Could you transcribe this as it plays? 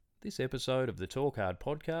This episode of the Talk Hard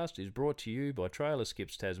podcast is brought to you by Trailer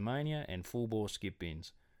Skips Tasmania and Full Bore Skip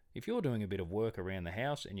Bins. If you're doing a bit of work around the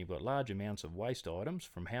house and you've got large amounts of waste items,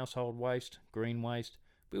 from household waste, green waste,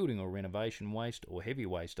 building or renovation waste or heavy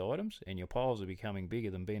waste items, and your piles are becoming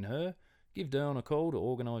bigger than Ben-Hur, give Dylan a call to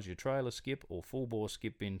organise your trailer skip or full bore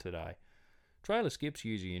skip bin today. Trailer skips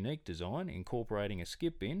use a unique design incorporating a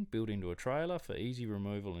skip bin built into a trailer for easy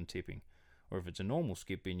removal and tipping. Or if it's a normal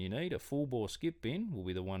skip bin you need, a full bore skip bin will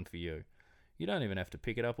be the one for you. You don't even have to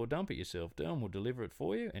pick it up or dump it yourself. Dylan will deliver it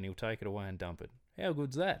for you and he'll take it away and dump it. How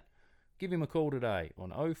good's that? Give him a call today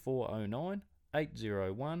on 0409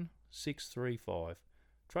 801 635.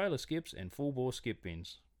 Trailer skips and full bore skip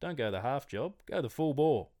bins. Don't go the half job, go the full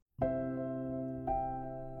bore.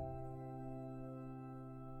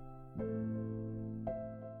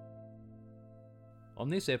 On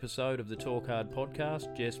this episode of the Talk Hard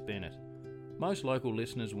podcast, Jess Bennett. Most local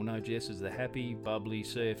listeners will know Jess as the happy, bubbly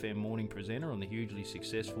SeaFM morning presenter on the hugely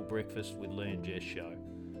successful Breakfast with Lee and Jess show.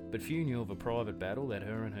 But few knew of a private battle that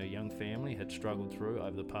her and her young family had struggled through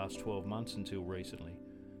over the past 12 months until recently.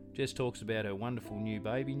 Jess talks about her wonderful new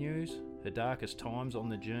baby news, her darkest times on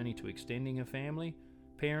the journey to extending a family,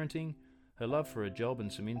 parenting, her love for a job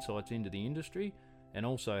and some insights into the industry, and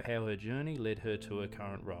also how her journey led her to her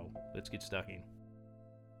current role. Let's get stuck in.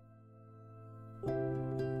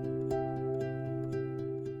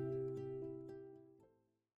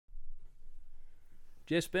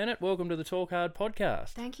 Jess Bennett, welcome to the Talk Hard podcast.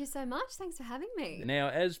 Thank you so much. Thanks for having me. Now,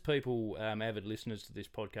 as people, avid listeners to this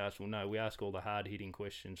podcast will know, we ask all the hard-hitting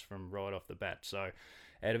questions from right off the bat. So,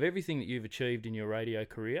 out of everything that you've achieved in your radio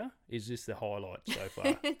career, is this the highlight so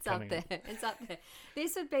far? It's up there. It's up there.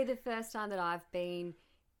 This would be the first time that I've been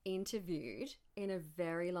interviewed in a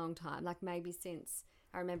very long time, like maybe since...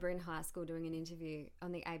 I remember in high school doing an interview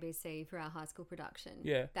on the ABC for our high school production.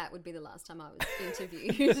 Yeah. That would be the last time I was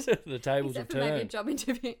interviewed. The tables have turned. Maybe a job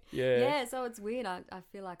interview. Yeah. Yeah, so it's weird. I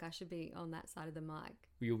feel like I should be on that side of the mic.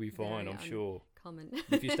 You'll be fine, I'm sure. Common.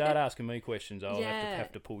 If you start asking me questions, I'll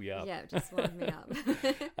have to pull you up. Yeah, just wind me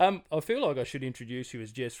up. I feel like I should introduce you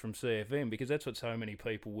as Jess from SeaFM because that's what so many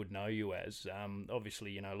people would know you as.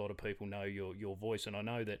 Obviously, a lot of people know your voice, and I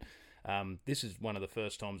know that this is one of the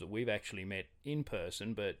first times that we've actually met in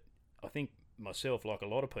person, but I think myself, like a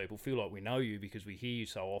lot of people, feel like we know you because we hear you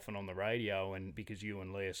so often on the radio and because you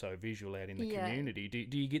and Lee are so visual out in the community.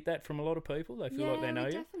 Do you get that from a lot of people? They feel like they know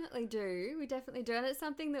you? Yeah, we definitely do. And it's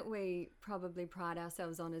something that we probably pride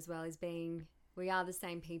ourselves on as well, as being, we are the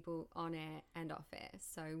same people on air and off air.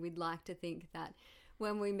 So we'd like to think that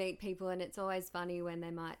when we meet people, and it's always funny when they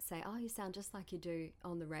might say, oh, you sound just like you do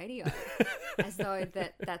on the radio, as though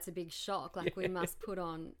that's a big shock. Like we must put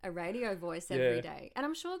on a radio voice every day. And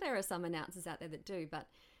I'm sure there are some announcers out there that do, but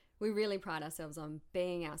we really pride ourselves on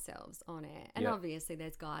being ourselves on air. And obviously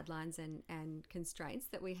there's guidelines and constraints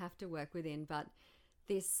that we have to work within, but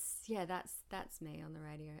that's me on the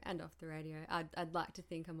radio and off the radio. I'd like to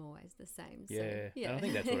think I'm always the same. Yeah, so, yeah. And I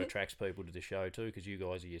think that's what attracts people to the show too, because you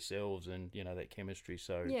guys are yourselves, and that chemistry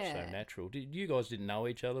so natural. You guys didn't know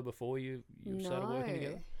each other before you started working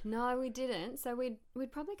together? No, we didn't. So we'd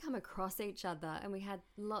probably come across each other, and we had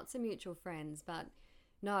lots of mutual friends, but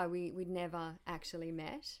no, we'd never actually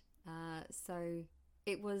met. So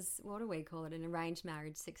it was, what do we call it, an arranged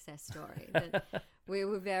marriage success story. But we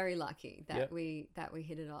were very lucky that we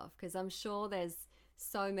hit it off, because I'm sure there's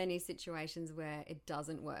so many situations where it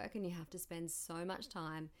doesn't work and you have to spend so much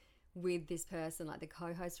time with this person. Like the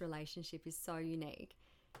co-host relationship is so unique.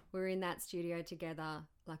 We're in that studio together.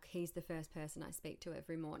 Like he's the first person I speak to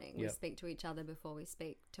every morning. We speak to each other before we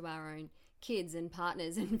speak to our own kids and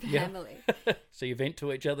partners and family. So you vent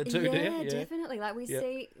to each other too, do you? Yeah, definitely. Like we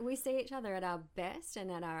see each other at our best and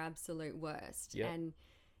at our absolute worst. And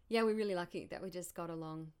we're really lucky that we just got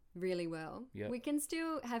along really well. We can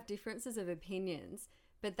still have differences of opinions,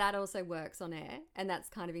 but that also works on air, and that's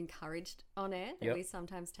kind of encouraged on air, that we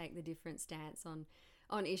sometimes take the different stance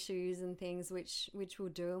on issues and things, which we'll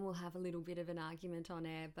do, and we'll have a little bit of an argument on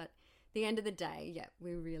air, but at the end of the day,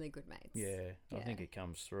 we're really good mates. Yeah, I think it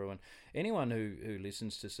comes through. And anyone who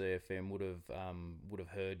listens to CFM would have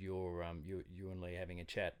heard you and Lee having a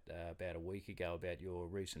chat about a week ago about your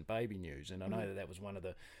recent baby news. And I know that was one of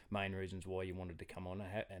the main reasons why you wanted to come on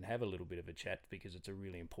and have a little bit of a chat, because it's a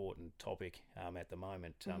really important topic at the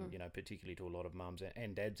moment. Particularly to a lot of mums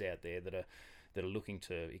and dads out there that are that are looking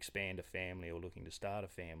to expand a family or looking to start a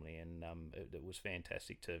family, and it was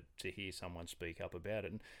fantastic to hear someone speak up about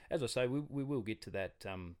it. And as I say, we will get to that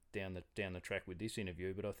down the track with this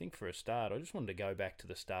interview, but I think for a start, I just wanted to go back to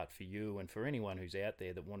the start for you, and for anyone who's out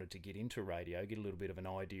there that wanted to get into radio, get a little bit of an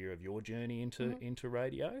idea of your journey into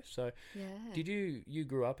radio. So did you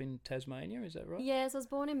grew up in Tasmania, is that right? Yes, I was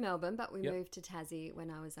born in Melbourne, but we moved to Tassie when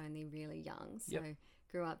I was only really young. So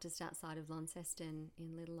grew up just outside of Launceston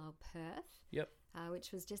in little old Perth,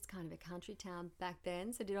 which was just kind of a country town back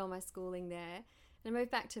then. So did all my schooling there. And I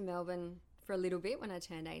moved back to Melbourne for a little bit when I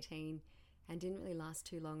turned 18 and didn't really last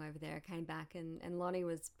too long over there. I came back and Lonnie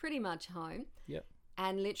was pretty much home. Yep.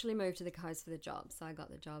 And literally moved to the coast for the job. So I got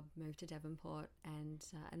the job, moved to Devonport, and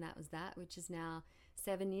that was that, which is now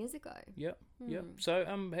 7 years ago. Yep. So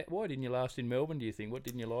why didn't you last in Melbourne, do you think? What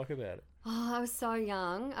didn't you like about it? Oh, I was so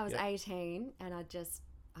young. I was 18, and I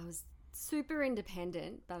was super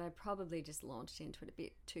independent, but I probably just launched into it a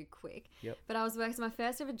bit too quick. Yep. But I was working, so my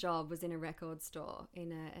first ever job was in a record store,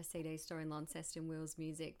 in a CD store in Launceston, Wills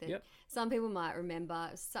Music, that some people might remember.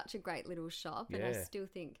 It was such a great little shop, and I still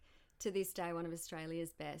think to this day one of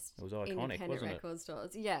Australia's best independent record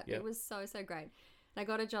stores. Yeah, it was so great. I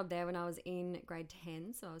got a job there when I was in grade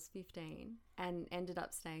 10, so I was 15, and ended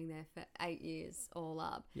up staying there for 8 years all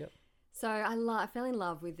up. Yep. So I fell in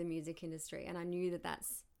love with the music industry, and I knew that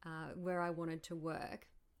that's where I wanted to work.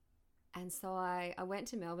 And so I went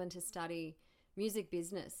to Melbourne to study music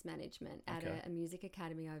business management at a music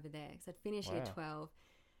academy over there, because I'd finished year 12.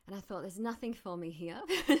 And I thought, there's nothing for me here.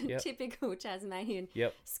 Typical Tasmanian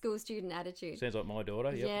school student attitude. Sounds like my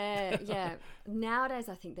daughter. Yeah. Nowadays,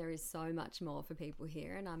 I think there is so much more for people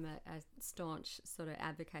here, and I'm a staunch sort of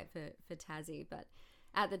advocate for Tassie. But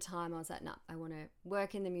at the time, I was like, no, I want to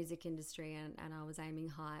work in the music industry, and I was aiming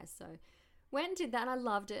high. So went and did that, and I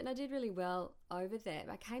loved it, and I did really well over there.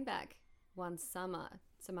 I came back one summer,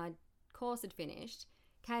 so my course had finished,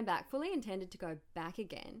 came back, fully intended to go back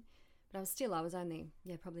again. But I was only,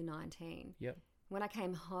 probably 19. Yep. When I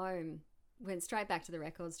came home, went straight back to the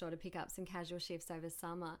record store to pick up some casual shifts over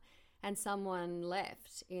summer, and someone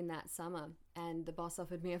left in that summer, and the boss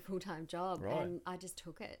offered me a full-time job, and I just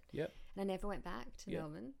took it. Yep. And I never went back to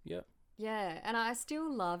Melbourne. Yep. Yeah, and I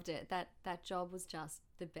still loved it. That job was just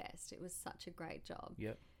the best. It was such a great job.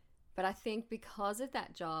 Yep. But I think because of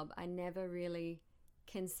that job, I never really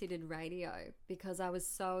considered radio, because I was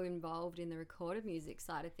so involved in the recorded music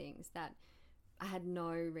side of things that I had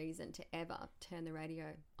no reason to ever turn the radio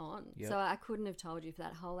on. Yep. So I couldn't have told you for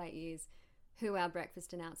that whole 8 years who our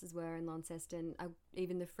breakfast announcers were in Launceston,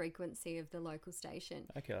 even the frequency of the local station.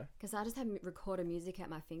 Okay. Because I just had recorded music at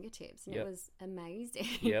my fingertips, and it was amazing.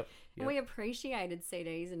 Yep. And we appreciated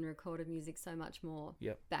CDs and recorded music so much more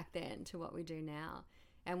back then to what we do now.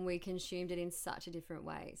 And we consumed it in such a different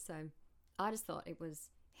way. So I just thought it was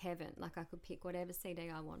heaven. Like, I could pick whatever CD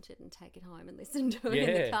I wanted and take it home and listen to it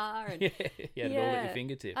in the car. And you had it all at your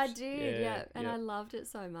fingertips. I did, and I loved it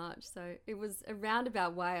so much. So it was a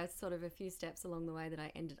roundabout way, sort of a few steps along the way, that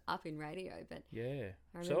I ended up in radio. But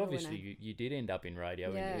so obviously you did end up in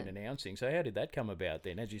radio in announcing. So how did that come about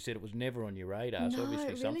then? As you said, it was never on your radar. So obviously it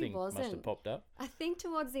really something wasn't. Must have popped up. I think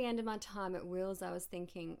towards the end of my time at Wills, I was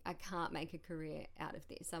thinking, I can't make a career out of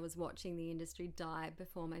this. I was watching the industry die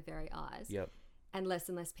before my very eyes. Yep. And less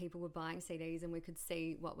people were buying CDs, and we could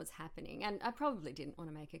see what was happening. And I probably didn't want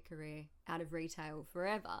to make a career out of retail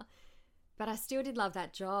forever, but I still did love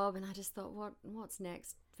that job. And I just thought, what's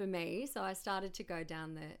next for me? So I started to go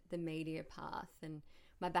down the media path, and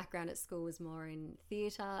my background at school was more in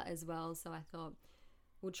theatre as well. So I thought,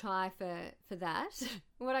 we'll try for that.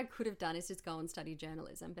 What I could have done is just go and study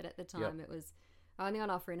journalism. But at the time it was only on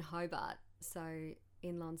offer in Hobart. So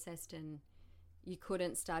in Launceston, you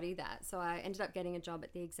couldn't study that. So I ended up getting a job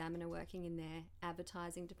at the Examiner, working in their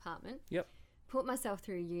advertising department. Yep. Put myself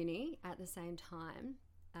through uni at the same time.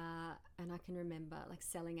 And I can remember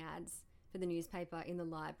selling ads for the newspaper in the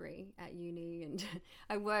library at uni. And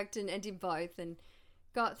I worked and did both and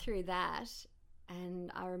got through that.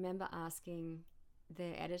 And I remember asking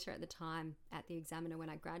the editor at the time at the Examiner when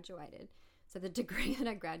I graduated. So the degree that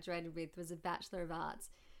I graduated with was a Bachelor of Arts,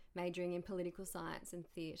 majoring in political science and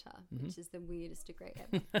theatre, which is the weirdest degree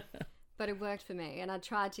ever. But it worked for me. And I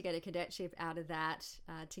tried to get a cadetship out of that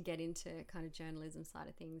to get into kind of journalism side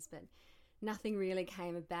of things, but nothing really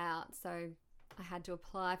came about. So I had to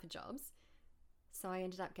apply for jobs. So I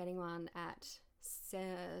ended up getting one at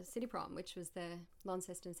City Prom, which was the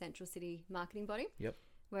Launceston Central City marketing body. Yep.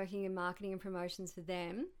 Working in marketing and promotions for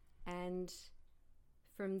them. And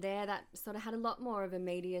from there, that sort of had a lot more of a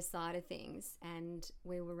media side of things, and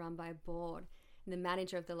we were run by a board. And the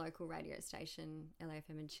manager of the local radio station,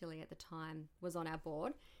 LAFM in Chile at the time, was on our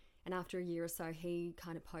board. And after a year or so, he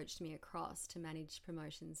kind of poached me across to manage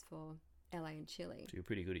promotions for LA and Chile. So you're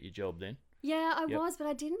pretty good at your job then? Yeah, I was, but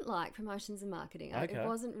I didn't like promotions and marketing. Okay. It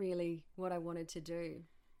wasn't really what I wanted to do.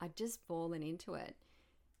 I'd just fallen into it.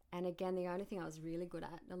 And again, the only thing I was really good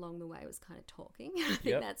at along the way was kind of talking. I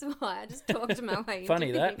think that's why I just talked my way into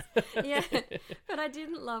Funny things. that. Yeah, but I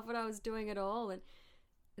didn't love what I was doing at all. And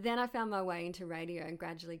then I found my way into radio and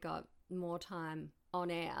gradually got more time on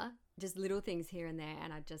air, just little things here and there,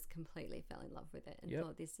 and I just completely fell in love with it and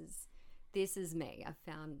thought, this is me. I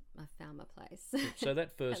found my place. So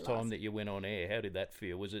that first time that you went on air, how did that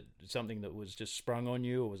feel? Was it something that was just sprung on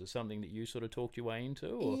you, or was it something that you sort of talked your way into?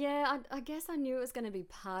 Or? Yeah, I guess I knew it was going to be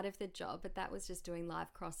part of the job, but that was just doing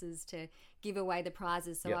live crosses to give away the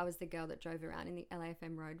prizes. So I was the girl that drove around in the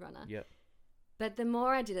LAFM Roadrunner. Yep. But the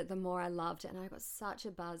more I did it, the more I loved it, and I got such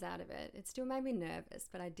a buzz out of it. It still made me nervous,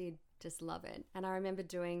 but I did just love it. And I remember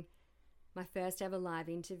doing my first ever live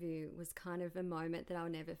interview was kind of a moment that I'll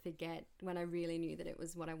never forget, when I really knew that it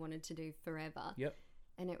was what I wanted to do forever. Yep.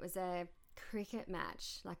 And it was a cricket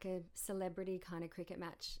match, like a celebrity kind of cricket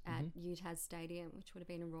match at UTAS Stadium, which would have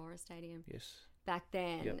been Aurora Stadium back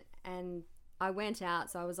then. Yep. And I went out,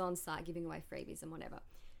 so I was on site giving away freebies and whatever.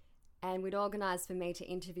 And we'd organised for me to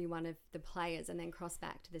interview one of the players and then cross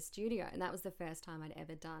back to the studio. And that was the first time I'd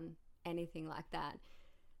ever done anything like that.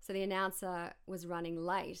 So the announcer was running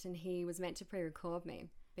late and he was meant to pre-record me,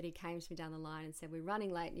 but he came to me down the line and said, "We're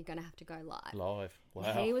running late and you're going to have to go live." Live. Wow.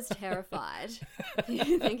 And he was terrified,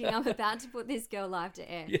 thinking, I'm about to put this girl live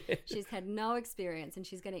to air. Yeah. She's had no experience and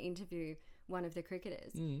she's going to interview one of the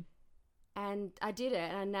cricketers. And I did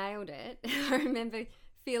it and I nailed it. I remember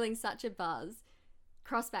feeling such a buzz,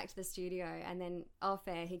 crossed back to the studio, and then off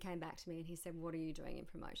air he came back to me and he said, "What are you doing in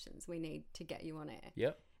promotions? We need to get you on air."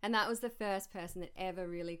 Yep. And that was the first person that ever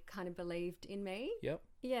really kind of believed in me. Yep.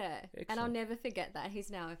 Yeah. Excellent. And I'll never forget that. He's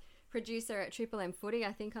now a producer at Triple M Footy,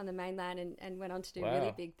 I think, on the mainland, and went on to do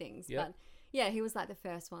really big things. Yep. But yeah, he was like the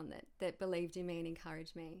first one that believed in me and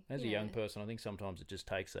encouraged me. As a young person, I think sometimes it just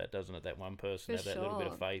takes that, doesn't it? That one person have that little bit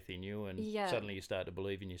of faith in you, and suddenly you start to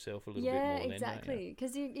believe in yourself a little bit more. Yeah, exactly.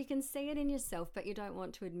 Because you can see it in yourself, but you don't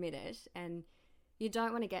want to admit it, and you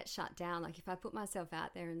don't want to get shut down. Like if I put myself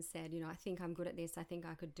out there and said, I think I'm good at this, I think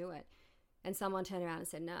I could do it, and someone turned around and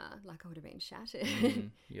said, "Nah," like I would have been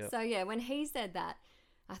shattered. So yeah, when he said that,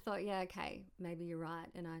 I thought, yeah, okay, maybe you're right,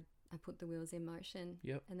 and I put the wheels in motion.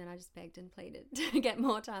 Yep. And then I just begged and pleaded to get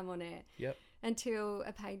more time on air. Yep. Until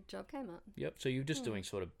a paid job came up. Yep. So you're just doing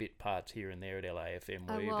sort of bit parts here and there at LAFM,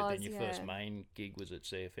 were you? But then your first main gig was at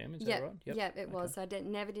SeaFM, is that right? Yep, it was. So I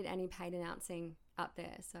never did any paid announcing up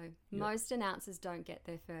there. So most announcers don't get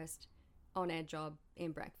their first on-air job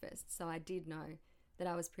in breakfast. So I did know that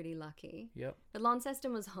I was pretty lucky. Yep. But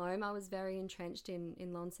Launceston was home. I was very entrenched in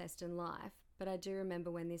Launceston life. But I do remember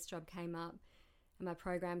when this job came up, and my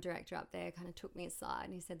program director up there kind of took me aside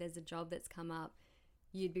and he said, "There's a job that's come up.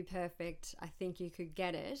 You'd be perfect. I think you could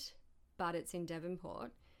get it, but it's in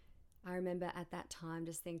Devonport." I remember at that time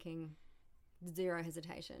just thinking, zero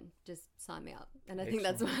hesitation, just sign me up. And I think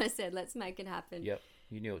that's why I said, let's make it happen. Yep.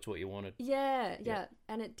 You knew it's what you wanted. Yeah.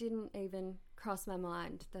 And it didn't even cross my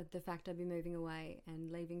mind, the fact I'd be moving away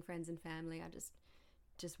and leaving friends and family. I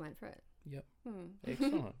just went for it. Yep.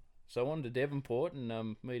 Excellent. So on to Devonport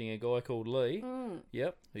and meeting a guy called Lee.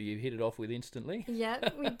 Yep, who you hit it off with instantly.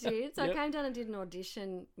 Yep, we did. So I came down and did an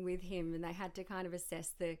audition with him, and they had to kind of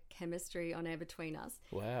assess the chemistry on air between us.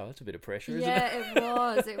 Wow, that's a bit of pressure, isn't it? Yeah, it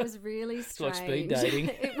was. It was really strange. It's like speed dating.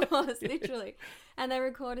 It was, literally. And they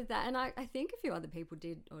recorded that. And I think a few other people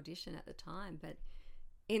did audition at the time, but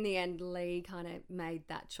in the end, Lee kind of made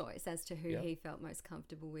that choice as to who he felt most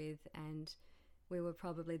comfortable with, and we were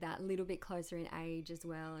probably that little bit closer in age as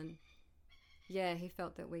well, and yeah, he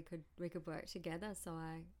felt that we could work together. So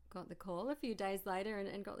I got the call a few days later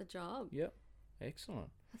and got the job. Yep, excellent.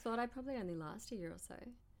 I thought I'd probably only last a year or so,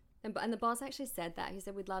 and the boss actually said that. He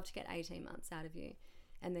said, "We'd love to get 18 months out of you,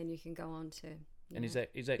 and then you can go on to." And is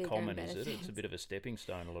that common? Is it? It's a bit of a stepping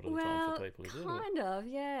stone a lot of the time for people, is it? Kind of,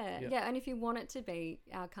 yeah. Yeah, and if you want it to be,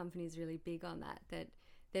 our company's really big on that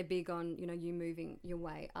they're big on, you moving your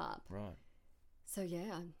way up. Right. So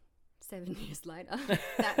yeah, 7 years later,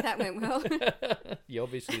 that went well. You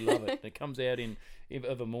obviously love it. It comes out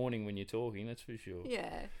of a morning when you're talking, that's for sure.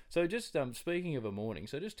 Yeah. So just speaking of a morning,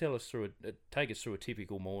 so just take us through a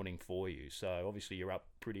typical morning for you. So obviously you're up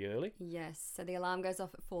pretty early. Yes. So the alarm goes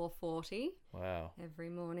off at 4:40. Wow. Every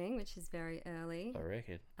morning, which is very early. I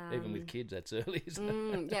reckon. Even with kids, that's early, isn't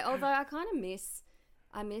it? Yeah. Although I kind of miss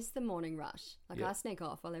I miss the morning rush. Like I sneak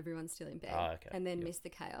off while everyone's still in bed and then miss the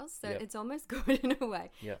chaos. So it's almost good in a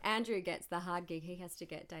way. Andrew gets the hard gig. He has to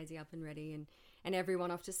get Daisy up and ready and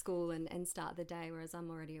everyone off to school and start the day, whereas I'm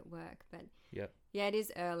already at work. But yeah, it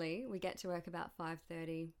is early. We get to work about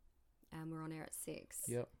 5:30 and we're on air at 6.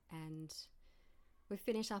 And we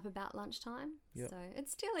finish up about lunchtime. So it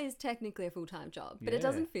still is technically a full-time job, but it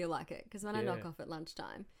doesn't feel like it because when I knock off at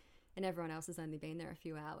lunchtime and everyone else has only been there a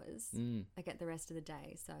few hours, I get the rest of the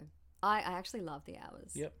day. So I actually love the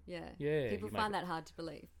hours. Yeah. People find that hard to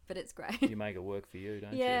believe, but it's great. You make it work for you,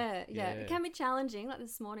 don't you? Yeah. It can be challenging. Like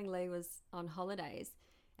this morning, Lee was on holidays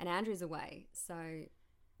and Andrew's away. So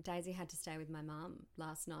Daisy had to stay with my mum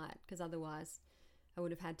last night because otherwise I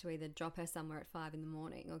would have had to either drop her somewhere at 5 in the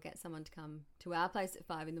morning or get someone to come to our place at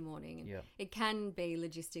 5 in the morning. And it can be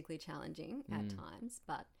logistically challenging at times,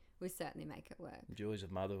 but we certainly make it work. Joys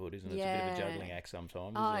of motherhood, isn't it? It's a bit of a juggling act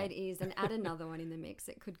sometimes. Oh, it is. And add another one in the mix,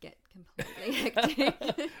 it could get completely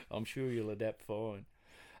hectic. I'm sure you'll adapt fine.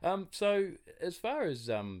 So as far as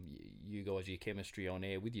you guys, your chemistry on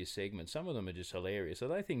air with your segments, some of them are just hilarious. Are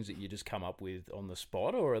they things that you just come up with on the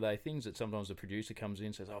spot, or are they things that sometimes the producer comes in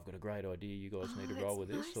and says, I've got a great idea, you guys need to roll with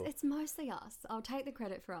this? Or? It's mostly us. I'll take the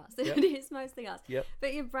credit for us. It is mostly us.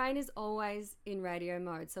 But your brain is always in radio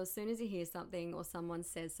mode. So as soon as you hear something or someone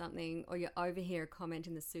says something or you overhear a comment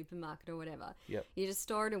in the supermarket or whatever, you just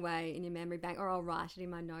store it away in your memory bank, or I'll write it in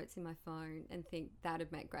my notes in my phone and think that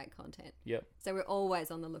would make great content. So we're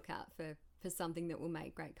always on the lookout for something that will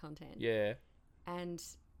make great content. And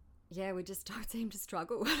we just don't seem to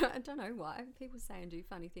struggle. I don't know why. People say and do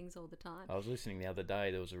funny things all the time. I was listening the other day,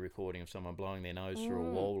 there was a recording of someone blowing their nose through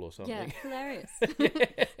a wall or something. Yeah, hilarious.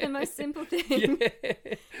 The most simple thing.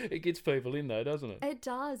 It gets people in though, doesn't it? It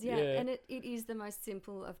does, and it is the most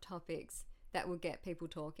simple of topics that will get people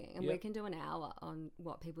talking. And we can do an hour on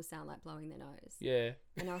what people sound like blowing their nose.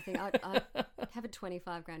 And I think I have a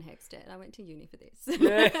 25 grand hex debt. I went to uni for this.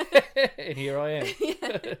 And here I am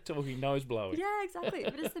talking nose blowing. Yeah, exactly.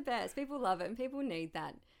 But it's the best. People love it, and people need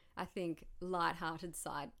that, I think, light-hearted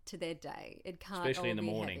side to their day. It can't especially all in the be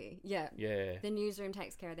morning. Heavy. The newsroom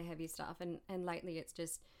takes care of the heavy stuff, and lately it's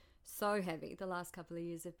just so heavy. The last couple of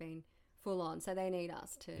years have been full on, so they need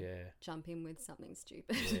us to jump in with something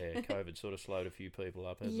stupid. COVID sort of slowed a few people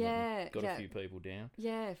up, hasn't it? Got a few people down.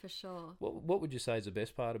 Yeah, for sure. What would you say is the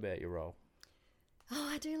best part about your role? Oh,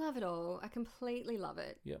 I do love it all. I completely love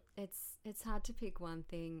it. It's hard to pick one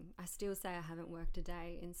thing. I still say I haven't worked a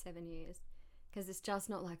day in 7 years because it's just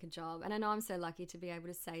not like a job. And I know I'm so lucky to be able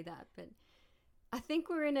to say that, but I think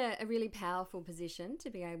we're in a really powerful position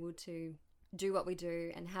to be able to do what we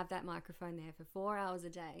do and have that microphone there for 4 hours a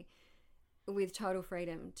day with total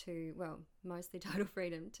freedom to, mostly total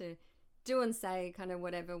freedom to do and say kind of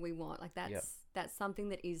whatever we want. Like that's something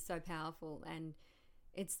that is so powerful, and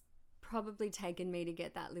it's probably taken me to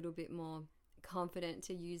get that little bit more confident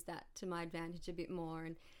to use that to my advantage a bit more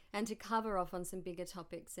and to cover off on some bigger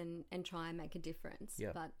topics and try and make a difference.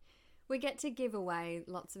 But we get to give away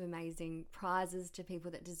lots of amazing prizes to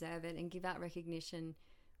people that deserve it and give out recognition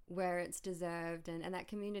where it's deserved, and that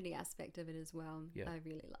community aspect of it as well. I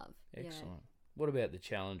really love. Excellent. What about the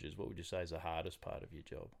challenges? What would you say is the hardest part of your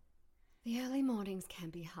job? The early mornings can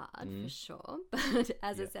be hard for sure, but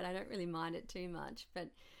as I said, I don't really mind it too much. But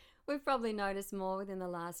we've probably noticed more within the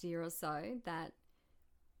last year or so that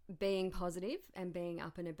being positive and being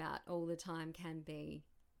up and about all the time can be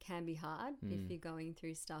hard if you're going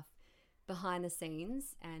through stuff behind the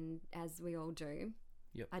scenes, and as we all do.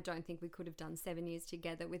 I don't think we could have done 7 years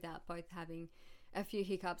together without both having a few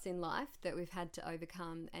hiccups in life that we've had to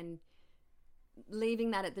overcome, and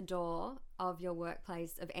leaving that at the door of your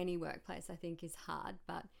workplace, of any workplace, I think is hard,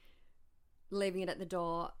 but leaving it at the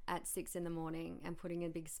door at 6 in the morning and putting a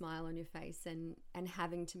big smile on your face and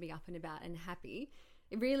having to be up and about and happy,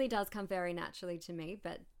 it really does come very naturally to me.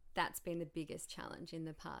 But that's been the biggest challenge in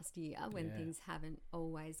the past year when things haven't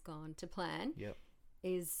always gone to plan.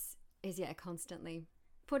 Is constantly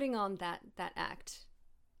putting on that act,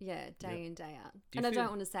 day in, day out. And I don't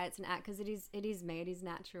want to say it's an act because it is me, it is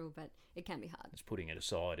natural, but it can be hard. It's putting it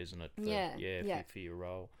aside, isn't it? For your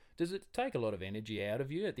role. Does it take a lot of energy out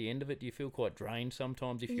of you at the end of it? Do you feel quite drained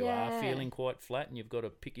sometimes if you are feeling quite flat and you've got to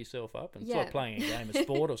pick yourself up? And it's like playing a game of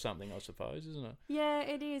sport or something, I suppose, isn't it? Yeah,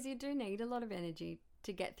 it is. You do need a lot of energy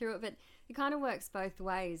to get through it, but it kind of works both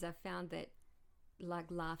ways. I've found that, like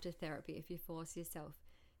laughter therapy, if you force yourself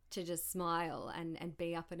to just smile and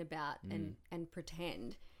be up and about and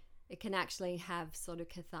pretend, it can actually have sort of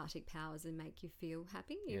cathartic powers and make you feel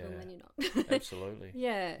happy even when you're not. Absolutely.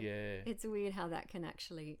 Yeah. Yeah. It's weird how that can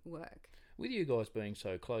actually work. With you guys being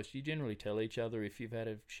so close, do you generally tell each other if you've had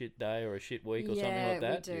a shit day or a shit week or something like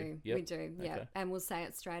that? We do. Yeah. And we'll say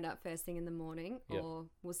it straight up first thing in the morning, or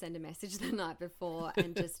we'll send a message the night before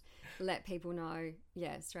and just let people know,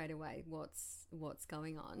 straight away what's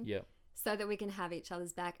going on. Yep. So that we can have each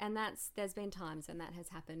other's back. And there's been times when that has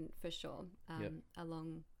happened for sure,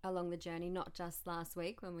 along the journey, not just last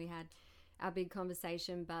week when we had our big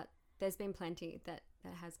conversation, but there's been plenty that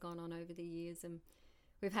has gone on over the years, and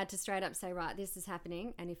we've had to straight up say, right, this is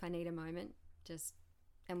happening, and if I need a moment,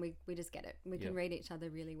 we just get it. We can read each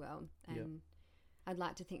other really well, and I'd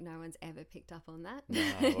like to think no one's ever picked up on that. No,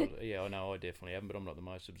 I know I definitely haven't, but I'm not the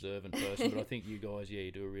most observant person. But I think you guys,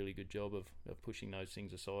 you do a really good job of pushing those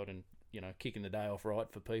things aside and, kicking the day off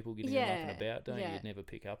right for people, getting them up and about, don't you? You'd never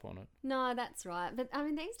pick up on it. No, that's right. But, I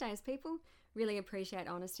mean, these days people really appreciate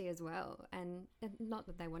honesty as well. And not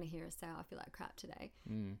that they want to hear us say, I feel like crap today.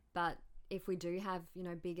 But if we do have,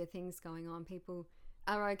 bigger things going on, people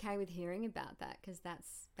are okay with hearing about that because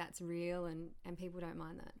that's real and people don't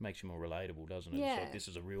mind that. Makes you more relatable, doesn't it? Yeah. It's like this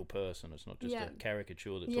is a real person. It's not just a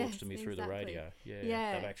caricature that talks to me through the radio.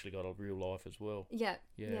 Yeah. They've actually got a real life as well. Yeah,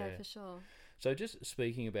 for sure. So just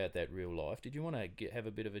speaking about that real life, did you want to have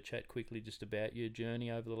a bit of a chat quickly just about your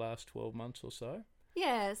journey over the last 12 months or so?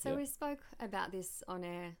 Yeah, so we spoke about this on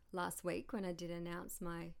air last week when I did announce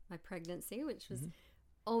my pregnancy, which was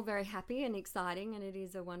all very happy and exciting, and it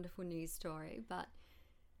is a wonderful news story. But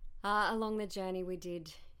along the journey, we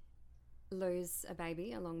did lose a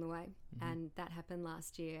baby along the way, and that happened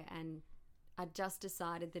last year. And I just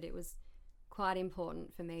decided that it was quite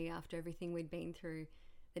important for me after everything we'd been through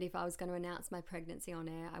that if I was going to announce my pregnancy on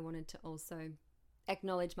air, I wanted to also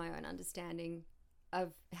acknowledge my own understanding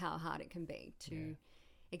of how hard it can be to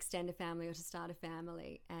extend a family or to start a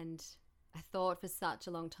family. And I thought for such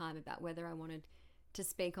a long time about whether I wanted to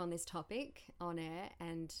speak on this topic on air,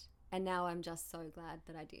 and now I'm just so glad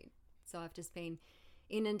that I did. So I've just been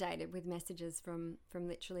inundated with messages from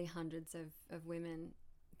literally hundreds of women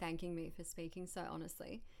thanking me for speaking so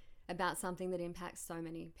honestly about something that impacts so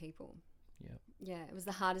many people. Yeah, it was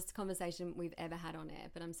the hardest conversation we've ever had on air,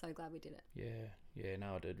 but I'm so glad we did it.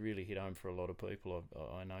 No, it really hit home for a lot of people,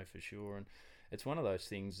 I know for sure. And it's one of those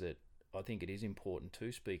things that I think it is important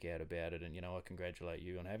to speak out about it, and I congratulate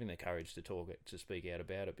you on having the courage to speak out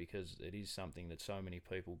about it, because it is something that so many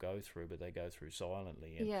people go through, but they go through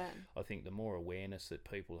silently. And I think the more awareness that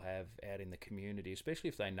people have out in the community, especially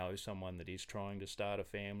if they know someone that is trying to start a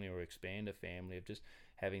family or expand a family, of just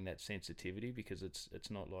having that sensitivity, because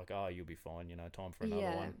it's not like, oh, you'll be fine, time for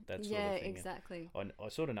another one, that sort of thing. Exactly. I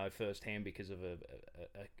sort of know firsthand, because of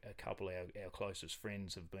a couple of our closest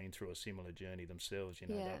friends have been through a similar journey themselves.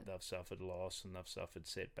 They've suffered loss and they've suffered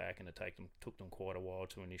setback, and it took them quite a while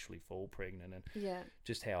to initially fall pregnant, and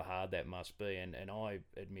just how hard that must be. And I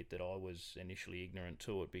admit that I was initially ignorant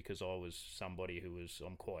to it, because I was somebody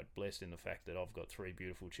I'm quite blessed in the fact that I've got 3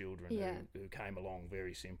 beautiful children who came along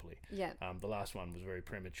very simply. The last one was very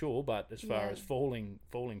premature, but as far as falling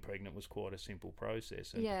pregnant was quite a simple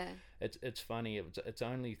process. And it's funny, it's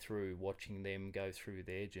only through watching them go through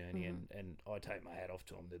their journey, and I take my hat off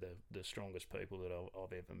to them. They're the strongest people that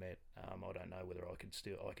I've ever met. I don't know whether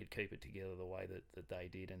I could keep it together the way that they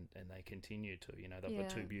did, and they continue to. They've got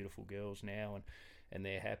 2 beautiful girls now, and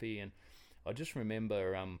they're happy. And I just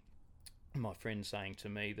remember my friend saying to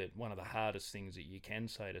me that one of the hardest things that you can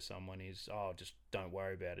say to someone is, oh, just don't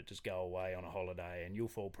worry about it, just go away on a holiday and you'll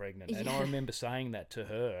fall pregnant. And I remember saying that to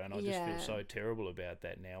her, and I just feel so terrible about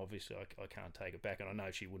that now. Obviously I can't take it back, and I know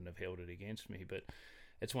she wouldn't have held it against me, but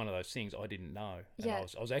it's one of those things I didn't know. And I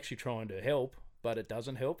was actually trying to help, but it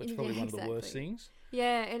doesn't help. It's probably one of the worst things.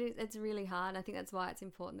 Yeah, it's really hard. I think that's why it's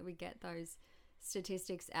important that we get those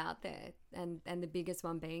statistics out there, and the biggest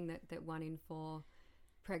one being that 1 in 4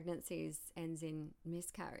 pregnancies ends in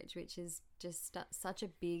miscarriage, which is just such a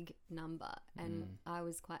big number. And I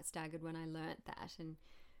was quite staggered when I learnt that.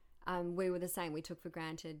 And we were the same. We took for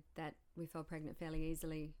granted that we fell pregnant fairly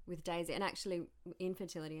easily with Daisy, and actually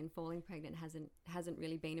infertility and falling pregnant hasn't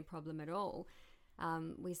really been a problem at all.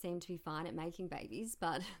 We seem to be fine at making babies,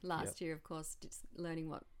 but last year, of course, just learning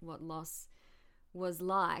what loss was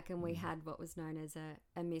like, and we had what was known as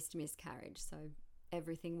a missed miscarriage. So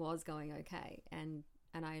everything was going okay, and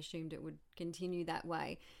I assumed it would continue that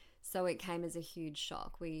way. So it came as a huge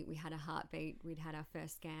shock. We had a heartbeat. We'd had our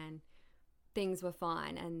first scan. Things were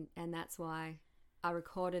fine, and that's why I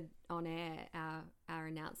recorded on air our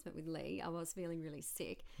announcement with Lee. I was feeling really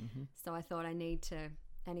sick, so I thought I need to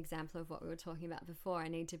an example of what we were talking about before. I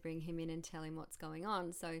need to bring him in and tell him what's going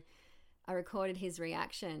on. So I recorded his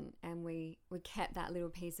reaction, and we kept that little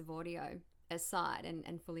piece of audio aside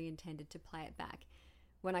and fully intended to play it back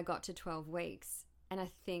when I got to 12 weeks. And I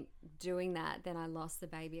think doing that, then I lost the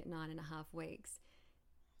baby at 9.5 weeks,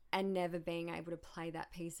 and never being able to play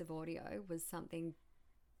that piece of audio was something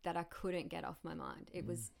that I couldn't get off my mind. It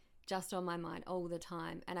was just on my mind all the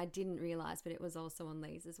time, and I didn't realize, but it was also on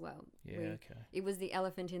Lee's as well. Okay. It was the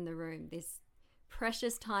elephant in the room, this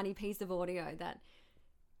precious tiny piece of audio that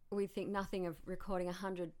we think nothing of, recording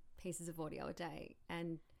 100 pieces of audio a day,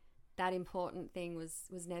 and that important thing was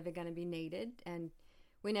never going to be needed, and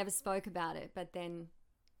we never spoke about it. But then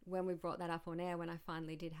when we brought that up on air, when I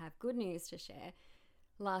finally did have good news to share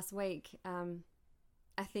last week,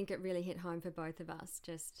 I think it really hit home for both of us,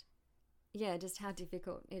 just how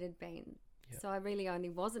difficult it had been. Yep. So I really only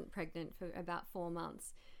wasn't pregnant for about 4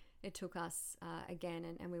 months. It took us again,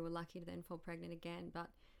 and we were lucky to then fall pregnant again. But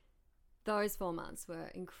those 4 months were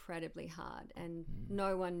incredibly hard, and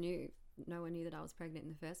no one knew that I was pregnant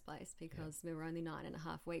in the first place, because we were only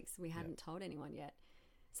 9.5 weeks. We hadn't told anyone yet.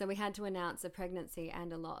 So we had to announce a pregnancy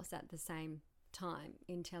and a loss at the same time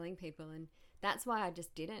in telling people, and that's why I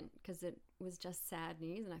just didn't, because it was just sad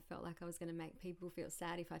news, and I felt like I was going to make people feel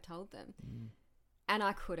sad if I told them. And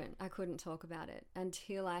I couldn't talk about it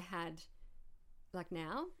until I had, like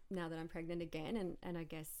now that I'm pregnant again, and I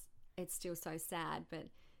guess it's still so sad, but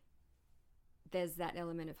there's that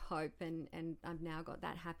element of hope, and I've now got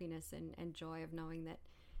that happiness and joy of knowing that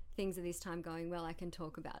things are this time going well. I can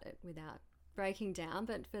talk about it without breaking down.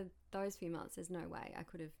 But for those few months, there's no way I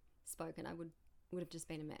could have spoken. I would have just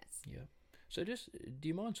been a mess. Yeah. So just, do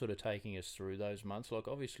you mind sort of taking us through those months? Like,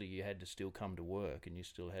 obviously you had to still come to work, and you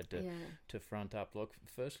still had to front up. Like,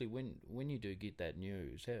 firstly, when you do get that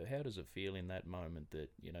news, how does it feel in that moment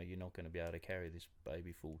that, you know, you're not going to be able to carry this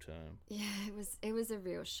baby full term? Yeah, it was a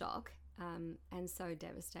real shock, and so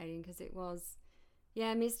devastating, because it was,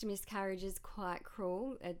 miscarriage is quite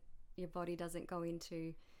cruel. Your body doesn't go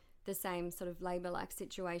into the same sort of labour-like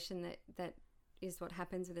situation that is what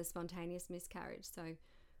happens with a spontaneous miscarriage. So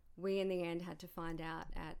we in the end had to find out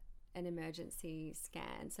at an emergency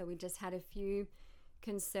scan. So we just had a few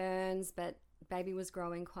concerns, but baby was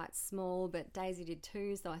growing quite small, but Daisy did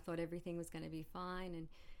too, so I thought everything was going to be fine.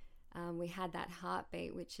 And we had that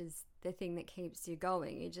heartbeat, which is the thing that keeps you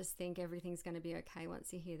going. You just think everything's going to be okay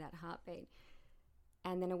once you hear that heartbeat.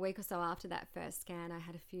 And then a week or so after that first scan, I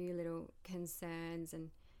had a few little concerns, and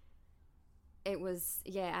it was,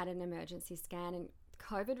 at an emergency scan, and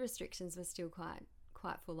COVID restrictions were still quite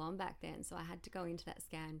full on back then. So I had to go into that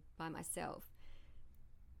scan by myself.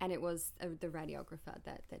 And it was the radiographer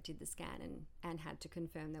that did the scan and had to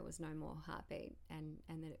confirm there was no more heartbeat and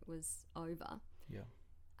that it was over. Yeah.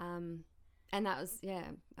 And that was,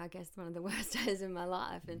 I guess one of the worst days of my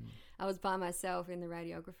life. And I was by myself in the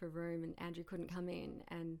radiographer room, and Andrew couldn't come in.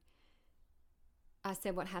 And I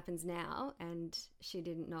said, "What happens now?" And she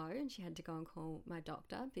didn't know, and she had to go and call my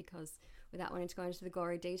doctor, because without wanting to go into the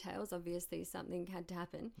gory details, obviously something had to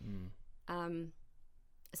happen.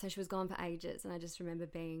 So she was gone for ages, and I just remember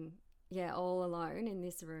being, all alone in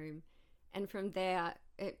this room. And from there,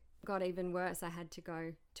 it got even worse. I had to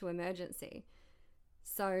go to emergency.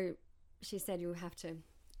 So she said, "You'll have to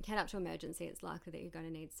head up to emergency. It's likely that you're going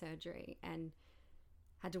to need surgery." And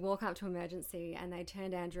had to walk up to emergency, and they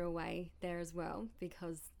turned Andrew away there as well,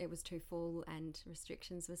 because it was too full and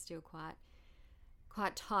restrictions were still quite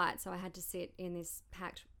tight. So I had to sit in this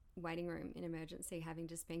packed waiting room in emergency, having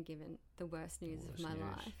just been given the worst news of my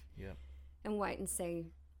life. Yeah. And wait and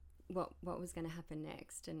see what was going to happen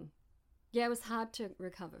next. And it was hard to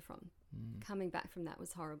recover from. Coming back from that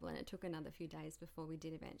was horrible, and it took another few days before we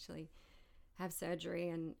did eventually have surgery,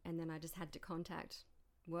 and then I just had to contact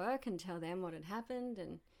work and tell them what had happened.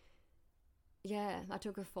 And I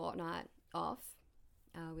took a fortnight off,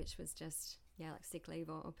 which was just like sick leave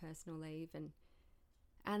or personal leave, and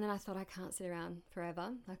then I thought, I can't sit around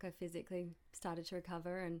forever. Like, I physically started to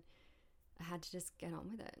recover, and I had to just get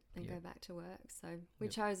on with it and go back to work. So we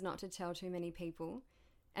chose not to tell too many people.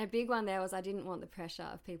 And a big one there was, I didn't want the pressure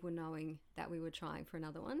of people knowing that we were trying for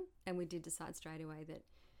another one, and we did decide straight away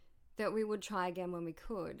that we would try again when we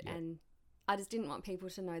could. And I just didn't want people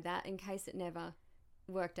to know that, in case it never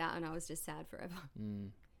worked out and I was just sad forever.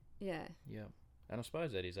 Yeah. And I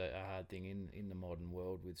suppose that is a hard thing in the modern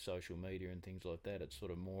world with social media and things like that. It's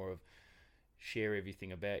sort of more of share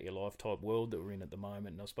everything about your life type world that we're in at the moment.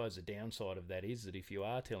 And I suppose the downside of that is that if you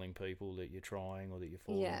are telling people that you're trying or that you're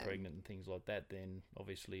falling pregnant and things like that, then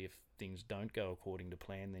obviously if things don't go according to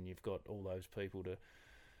plan, then you've got all those people to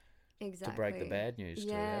exactly. to break the bad news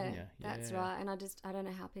to her, haven't you? That's right. And I don't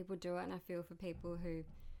know how people do it, and I feel for people who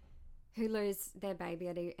lose their baby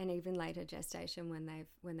at an even later gestation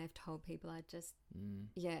when they've told people. I just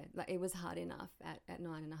like it was hard enough at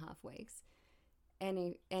 9.5 weeks.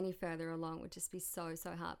 Any further along would just be so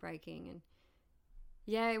heartbreaking. And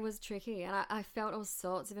yeah, it was tricky, and I felt all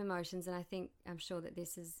sorts of emotions, and I'm sure that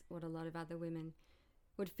this is what a lot of other women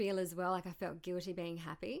would feel as well. Like I felt guilty being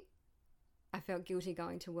happy. I felt guilty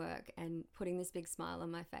going to work and putting this big smile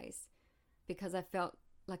on my face because I felt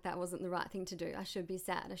like that wasn't the right thing to do. I should be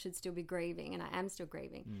sad. I should still be grieving, and I am still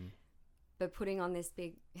grieving. But putting on this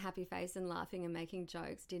big happy face and laughing and making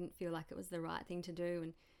jokes didn't feel like it was the right thing to do.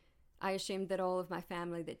 And I assumed that all of my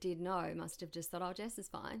family that did know must have just thought, oh, Jess is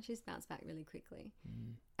fine. She's bounced back really quickly.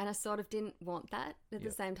 And I sort of didn't want that. At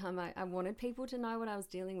the same time, I wanted people to know what I was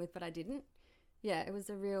dealing with, but I didn't. Yeah, it was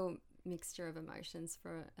a real mixture of emotions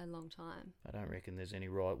for a long time. I don't reckon there's any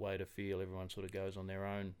right way to feel. Everyone sort of goes on their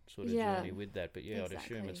own sort of journey with that. But yeah, exactly. I'd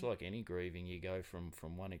assume it's like any grieving. You go from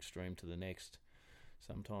one extreme to the next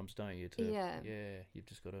sometimes, don't you? You've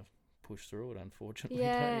just got to push through it, unfortunately.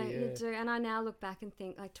 Yeah, you do. And I now look back and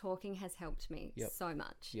think like talking has helped me so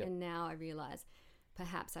much. And now I realise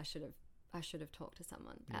perhaps I should have talked to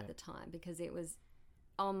someone at the time, because it was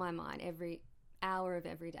on my mind every hour of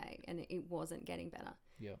every day, and it wasn't getting better.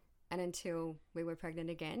 And until we were pregnant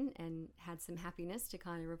again and had some happiness to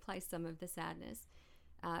kind of replace some of the sadness,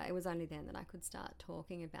 it was only then that I could start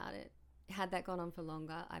talking about it. Had that gone on for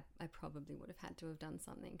longer, I probably would have had to have done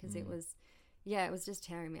something, because it was just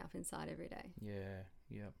tearing me up inside every day.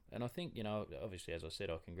 Yeah. And I think, obviously, as I said,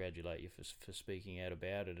 I congratulate you for speaking out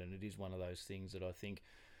about it. And it is one of those things that I think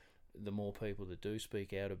the more people that do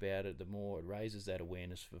speak out about it, the more it raises that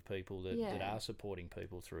awareness for people that are supporting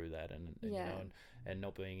people through that, and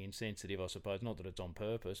not being insensitive, I suppose. Not that it's on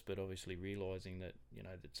purpose, but obviously realising that,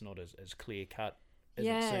 it's not as clear cut as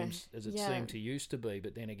it seemed to used to be.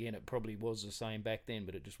 But then again, it probably was the same back then,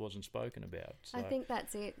 but it just wasn't spoken about. So I think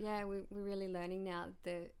that's it. Yeah, we're really learning now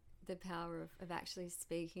the power of actually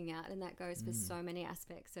speaking out, and that goes for so many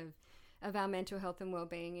aspects of our mental health and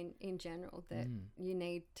well-being in general, that you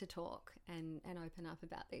need to talk and open up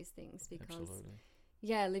about these things, because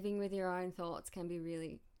living with your own thoughts can be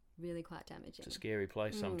really, really quite damaging. It's a scary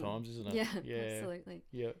place sometimes, isn't it? Yeah, absolutely.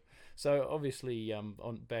 Yeah. So obviously,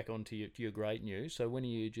 back onto your great news. So when are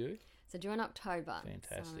you due? So due in October.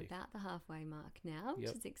 Fantastic. So I'm about the halfway mark now,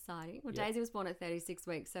 which is exciting. Well, Daisy was born at 36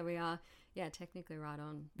 weeks, so we are, technically right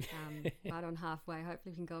on halfway.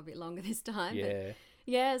 Hopefully we can go a bit longer this time.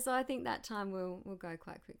 But so I think that time will go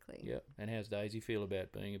quite quickly. Yeah. And how's Daisy feel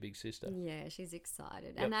about being a big sister? Yeah, she's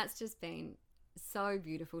excited. And that's just been so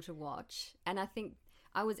beautiful to watch. And I think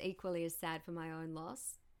I was equally as sad for my own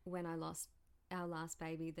loss when I lost our last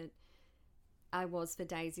baby that I was for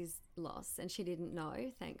Daisy's loss, and she didn't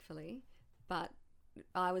know, thankfully. But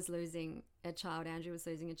I was losing a child, Andrew was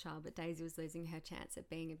losing a child, but Daisy was losing her chance at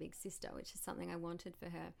being a big sister, which is something I wanted for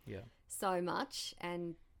her so much.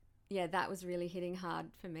 And that was really hitting hard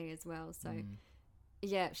for me as well. So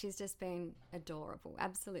she's just been adorable,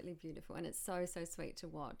 absolutely beautiful, and it's so sweet to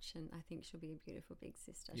watch. And I think she'll be a beautiful big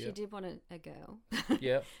sister. She did want a girl,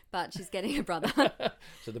 but she's getting a brother.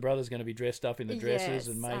 So the brother's going to be dressed up in the dresses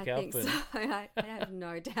and makeup. I think so. I have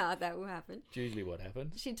no doubt that will happen. It's usually what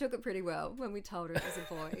happens. She took it pretty well when we told her it was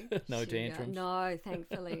a boy. No tantrums? No,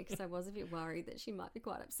 thankfully, because I was a bit worried that she might be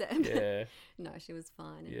quite upset. No, she was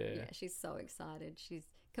fine. And she's so excited. She's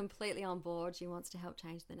completely on board. She wants to help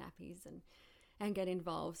change the nappies and get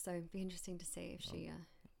involved. So it'd be interesting to see if she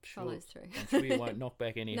follows through. I'm sure you won't knock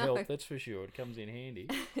back any help, that's for sure. It comes in handy.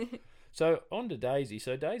 So on to Daisy.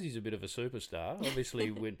 So Daisy's a bit of a superstar.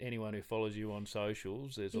 Obviously, when anyone who follows you on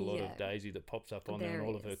socials, there's a lot of Daisy that pops up on there and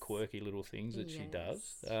all of her quirky little things that she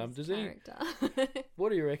does. What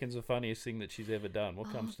do you reckon's the funniest thing that she's ever done?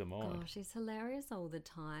 What comes to mind? Gosh, she's hilarious all the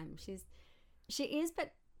time. She is,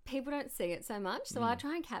 but people don't see it so much. So I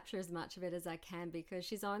try and capture as much of it as I can, because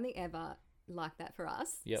she's only ever like that for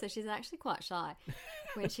us. So she's actually quite shy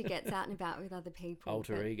when she gets out and about with other people.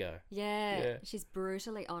 Alter ego. She's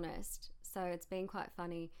brutally honest. So it's been quite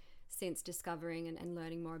funny since discovering and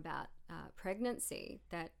learning more about pregnancy,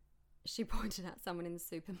 that she pointed out someone in the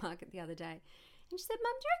supermarket the other day, and she said,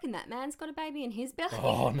 "Mum, do you reckon that man's got a baby in his belly?"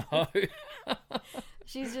 Oh no.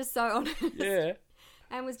 She's just so honest.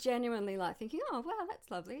 And was genuinely like thinking, "Oh wow,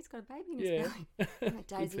 that's lovely. He's got a baby in his belly."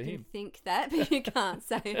 Daisy can think that, but you can't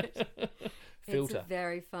say it. Filter. It's a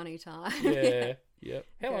very funny time.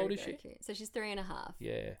 How old is she? Cute. So she's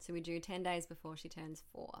 3.5. So we do 10 days before she turns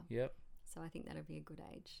 4. So I think that'll be a good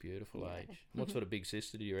age. Beautiful age. What sort of big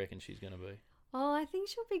sister do you reckon she's going to be? Oh, I think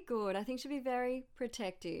she'll be good. I think she'll be very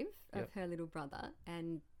protective of Yep. her little brother,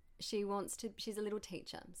 and she's a little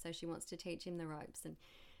teacher, so she wants to teach him the ropes, and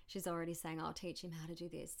she's already saying, I'll teach him how to do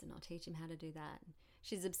this and I'll teach him how to do that.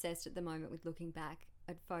 She's obsessed at the moment with looking back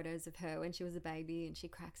at photos of her when she was a baby, and she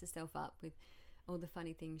cracks herself up with all the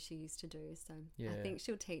funny things she used to do. So Yeah. I think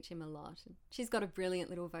she'll teach him a lot. And she's got a brilliant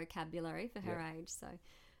little vocabulary for her age, so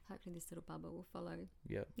hopefully this little bubba will follow.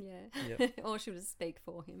 Yep. Yeah. Yep. Or she'll just speak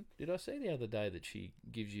for him. Did I see the other day that she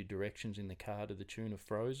gives you directions in the car to the tune of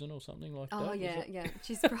Frozen or something like that? Oh, Was yeah, it- yeah.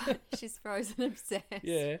 She's Frozen obsessed.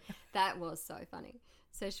 Yeah. That was so funny.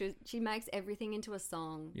 So she makes everything into a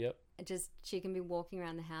song. Yep. She can be walking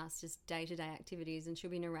around the house, just day-to-day activities, and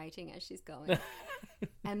she'll be narrating as she's going.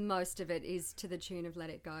 And most of it is to the tune of Let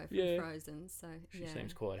It Go from Frozen. So She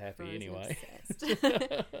seems quite happy Frozen anyway.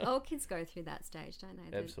 obsessed. All kids go through that stage, don't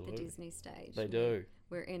they? Absolutely. The Disney stage. They do.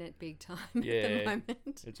 We're in it big time Yeah. at the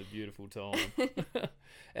moment. It's a beautiful time.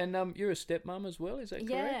 And you're a stepmom as well, is that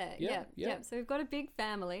correct? Yeah. So we've got a big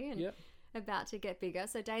family and Yep. about to get bigger.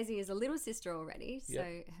 So Daisy is a little sister already. So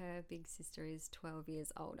Yep. her big sister is 12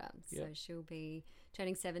 years older. So Yep. she'll be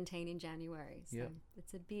turning 17 in January. So Yep.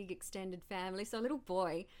 it's a big extended family. So a little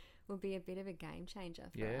boy will be a bit of a game changer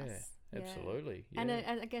for us. Absolutely. Yeah. And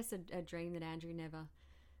I guess a dream that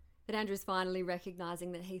Andrew's finally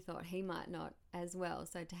recognizing that he thought he might not as well.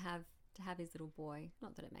 So to have his little boy,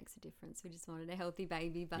 not that it makes a difference. We just wanted a healthy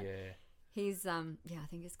baby, but he's I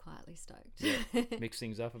think he's quietly stoked. Mix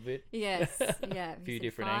things up a bit. Yes, yeah. Few Said,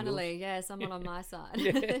 different finally, angles. yeah, someone on my side.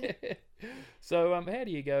 Yeah. So how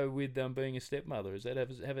do you go with being a stepmother? Does that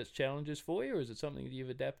have its challenges for you, or is it something that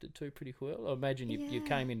you've adapted to pretty well? I imagine you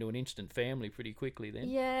came into an instant family pretty quickly then.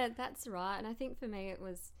 Yeah, that's right. And I think for me it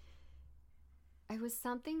was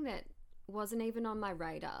something that wasn't even on my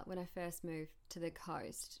radar when I first moved to the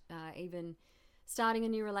coast. Even starting a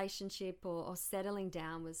new relationship or settling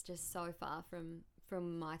down was just so far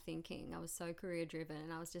from my thinking. I was so career driven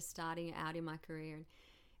and I was just starting out in my career, and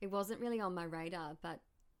it wasn't really on my radar. But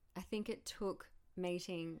I think it took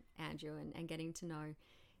meeting Andrew and getting to know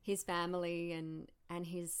his family and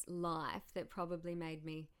his life that probably made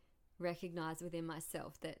me recognize within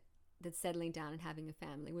myself that settling down and having a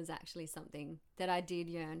family was actually something that I did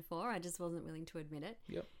yearn for. I just wasn't willing to admit it.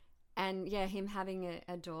 Yep. And yeah, him having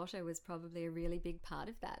a daughter was probably a really big part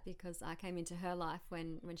of that, because I came into her life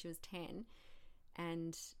when she was 10.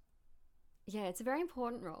 And yeah, it's a very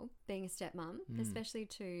important role being a stepmom, especially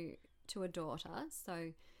to a daughter.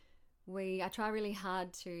 So I try really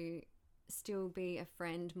hard to still be a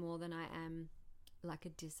friend more than I am like a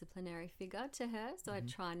disciplinary figure to her. So I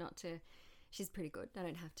try not to. She's pretty good. We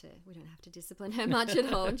don't have to discipline her much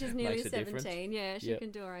at all. And she's nearly Makes a 17. difference. Yeah, she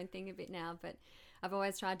can do her own thing a bit now. But I've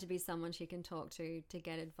always tried to be someone she can talk to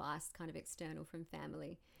get advice kind of external from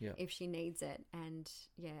family if she needs it. And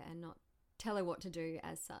not tell her what to do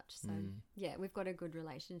as such. So yeah, we've got a good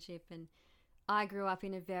relationship. And I grew up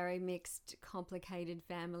in a very mixed, complicated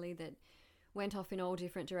family that went off in all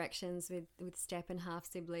different directions with step and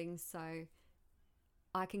half siblings. So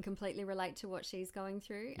I can completely relate to what she's going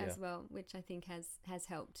through as well, which I think has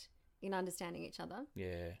helped in understanding each other.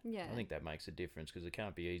 Yeah. Yeah. I think that makes a difference, because it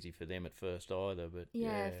can't be easy for them at first either. But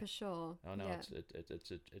yeah, for sure. I know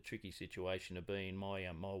it's a tricky situation to be in.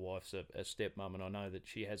 My wife's a stepmom, and I know that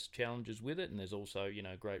she has challenges with it, and there's also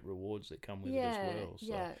great rewards that come with it as well.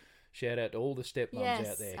 So shout out to all the stepmoms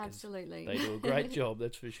out there. 'Cause absolutely. They do a great job,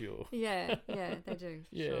 that's for sure. Yeah, they do.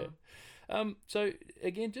 Yeah. Sure. So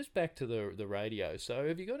again, just back to the radio. So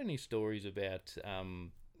have you got any stories about?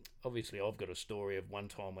 Obviously, I've got a story of one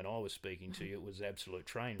time when I was speaking to you. It was an absolute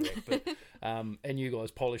train wreck, but and you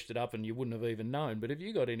guys polished it up, and you wouldn't have even known. But have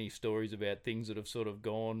you got any stories about things that have sort of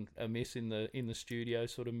gone amiss in the studio,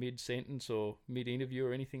 sort of mid sentence or mid interview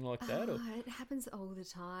or anything like that? Or? It happens all the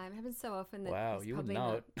time. It happens so often that Wow, it's you wouldn't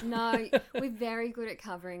probably know not. No, we're very good at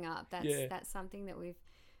covering up. That's something that we've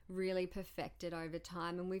really perfected over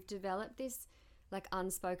time, and we've developed this like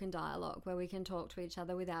unspoken dialogue where we can talk to each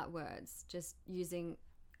other without words, just using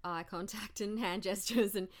eye contact and hand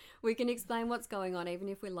gestures, and we can explain what's going on even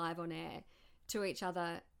if we're live on air to each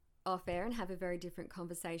other off air and have a very different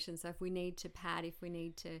conversation. So if we need to pad, if we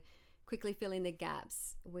need to quickly fill in the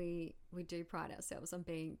gaps, we do pride ourselves on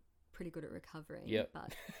being pretty good at recovering. Yep.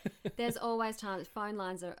 But there's always times phone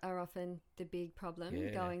lines are often the big problem,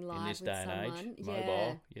 going live in this with day and someone. age,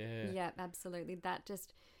 mobile. Yeah, absolutely. That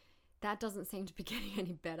doesn't seem to be getting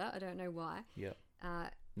any better. I don't know why. Yep.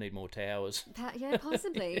 Need more towers.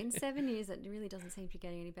 Possibly. In 7 years, it really doesn't seem to be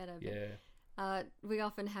getting any better. But, Yeah. we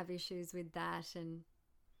often have issues with that, and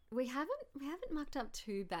we haven't mucked up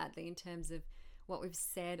too badly in terms of what we've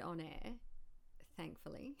said on air,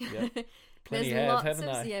 thankfully. Yep. Plenty There's have, lots haven't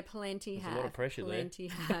of, they? yeah, plenty There's have. a lot of pressure there. Plenty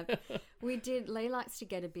have. Lee likes to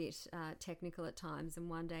get a bit technical at times, and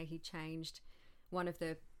one day he changed one of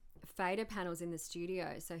the fader panels in the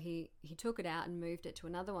studio. So he took it out and moved it to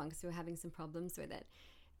another one because we were having some problems with it.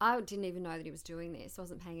 I didn't even know that he was doing this. I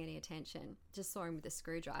wasn't paying any attention. Just saw him with a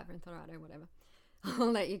screwdriver and thought, all right, whatever.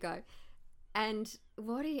 I'll let you go. And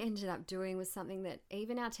what he ended up doing was something that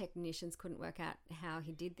even our technicians couldn't work out how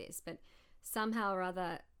he did this. But somehow or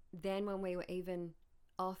other, then when we were even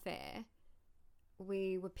off air,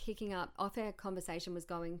 we were picking up, off air conversation was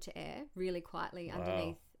going to air really quietly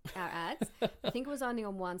underneath our ads. I think it was only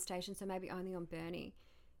on one station, so maybe only on Bernie.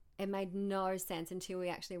 It made no sense until we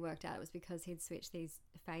actually worked out it was because he'd switched these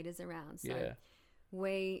faders around. So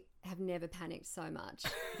we have never panicked so much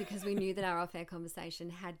because we knew that our off-air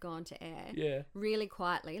conversation had gone to air really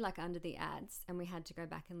quietly, like under the ads, and we had to go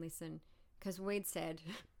back and listen because we'd said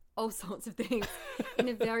all sorts of things in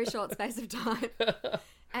a very short space of time.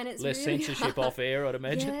 And it's less really censorship hard. Off air, I'd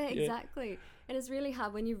imagine. Yeah, exactly. And it's really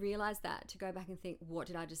hard when you realise that to go back and think, what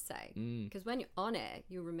did I just say? Because when you're on air,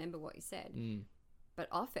 you'll remember what you said. But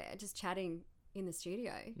off air, just chatting in the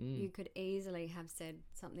studio, you could easily have said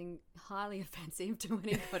something highly offensive to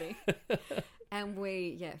anybody. And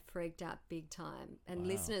we, freaked out big time. And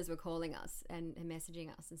listeners were calling us and messaging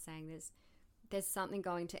us and saying there's something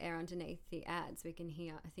going to air underneath the ads. We can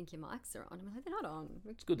hear, I think your mics are on. I'm like, they're not on.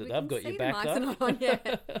 It's good that they've got your back, though. The mics are not on,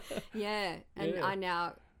 yeah. And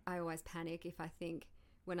Yeah. I always panic if I think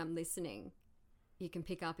when I'm listening, you can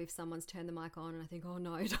pick up if someone's turned the mic on and I think, oh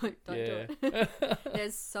no, don't do it.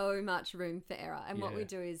 There's so much room for error. And what we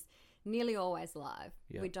do is nearly always live.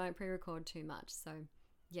 We don't pre-record too much. So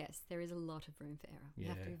yes, there is a lot of room for error. You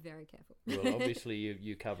have to be very careful. Well, obviously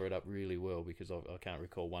you cover it up really well because I can't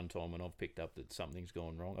recall one time when I've picked up that something's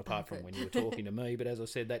gone wrong, apart from when you were talking to me. But as I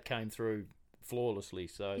said, that came through flawlessly.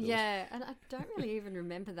 So and I don't really even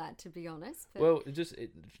remember that, to be honest. But well,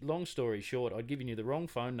 long story short, I'd given you the wrong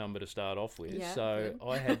phone number to start off with, so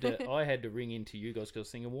good. I had to ring into you guys because I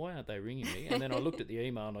was thinking, why aren't they ringing me? And then I looked at the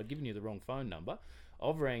email and I'd given you the wrong phone number.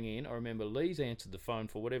 I've rang in. I remember Lee's answered the phone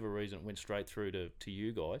for whatever reason. It went straight through to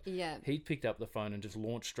you guys. Yeah. He picked up the phone and just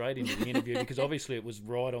launched straight into the interview because obviously it was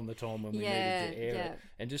right on the time when we needed to air it,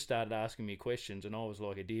 and just started asking me questions, and I was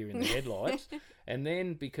like a deer in the headlights. And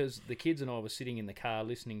then because the kids and I were sitting in the car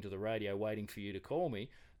listening to the radio waiting for you to call me,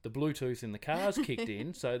 the Bluetooth in the cars kicked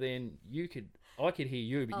in, so then I could hear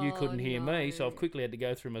you, but you couldn't hear me, so I've quickly had to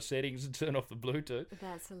go through my settings and turn off the Bluetooth.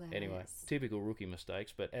 That's hilarious. Anyway, typical rookie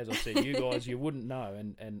mistakes, but as I said, you guys, you wouldn't know,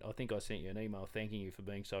 and I think I sent you an email thanking you for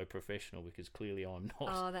being so professional because clearly I'm not.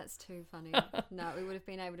 Oh, that's too funny. No, we would have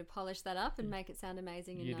been able to polish that up and make it sound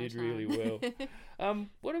amazing in no time. You did really well.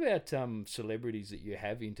 What about celebrities that you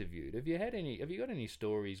have interviewed? Have you got any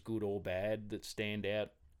stories, good or bad, that stand out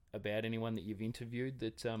about anyone that you've interviewed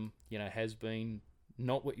that has been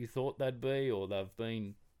not what you thought they'd be, or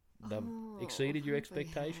they've exceeded your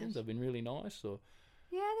expectations? They've been really nice, or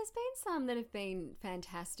there's been some that have been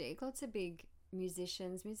fantastic. Lots of big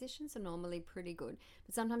musicians are normally pretty good,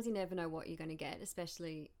 but sometimes you never know what you're going to get,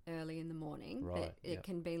 especially early in the morning. Right, it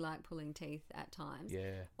can be like pulling teeth at times,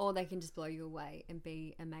 or they can just blow you away and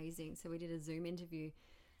be amazing. So we did a Zoom interview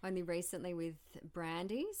only recently with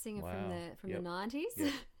Brandy, singer from the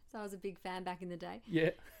 90s. So I was a big fan back in the day. Yeah.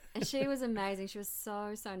 And she was amazing. She was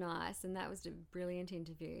so, so nice. And that was a brilliant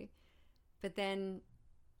interview. But then,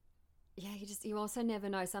 you also never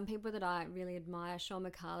know. Some people that I really admire, Sean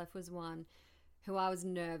McAuliffe was one who I was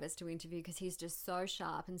nervous to interview because he's just so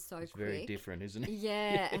sharp and so quick. It's very different, isn't he?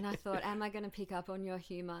 Yeah. And I thought, am I going to pick up on your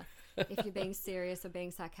humour if you're being serious or being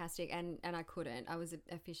sarcastic? And I couldn't. I was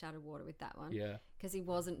a fish out of water with that one. Yeah. Because he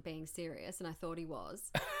wasn't being serious and I thought he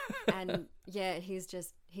was. And he's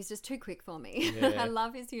just too quick for me. Yeah. I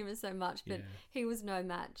love his humour so much, but he was no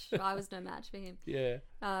match. I was no match for him. Yeah.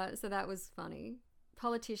 So that was funny.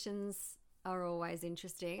 Politicians are always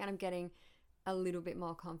interesting, and I'm getting a little bit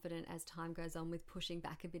more confident as time goes on with pushing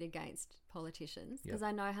back a bit against politicians, because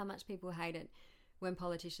I know how much people hate it when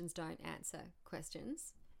politicians don't answer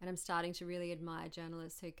questions, and I'm starting to really admire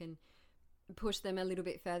journalists who can push them a little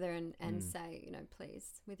bit further and say,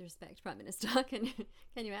 please, with respect, Prime Minister, can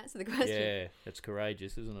you answer the question? Yeah, that's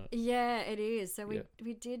courageous, isn't it? Yeah, it is. So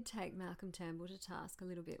we did take Malcolm Turnbull to task a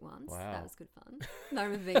little bit once. Wow. That was good fun. I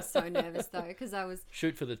remember being so nervous though, because I was...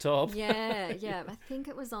 Shoot for the top. Yeah. I think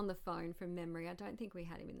it was on the phone from memory. I don't think we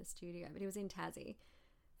had him in the studio, but he was in Tassie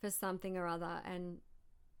for something or other. And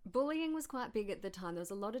bullying was quite big at the time. There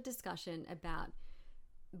was a lot of discussion about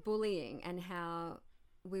bullying and how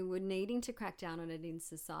we were needing to crack down on it in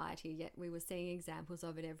society, yet we were seeing examples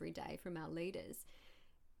of it every day from our leaders.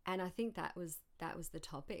 And I think that was the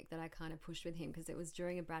topic that I kind of pushed with him, because it was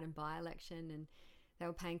during a Braddon by-election and they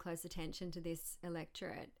were paying close attention to this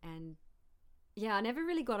electorate. And yeah, I never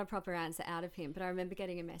really got a proper answer out of him, but I remember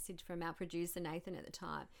getting a message from our producer Nathan at the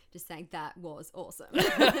time just saying that was awesome.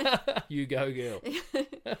 You go, girl.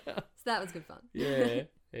 So that was good fun. Yeah,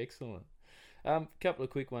 excellent. Couple of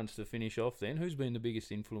quick ones to finish off then. Who's been the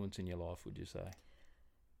biggest influence in your life, would you say?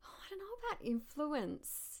 Oh, I don't know about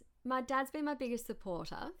influence. My dad's been my biggest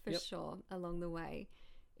supporter, for sure, along the way,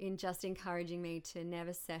 in just encouraging me to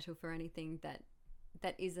never settle for anything that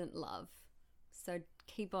isn't love. So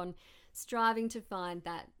keep on striving to find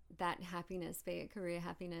that happiness, be it career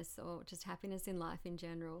happiness or just happiness in life in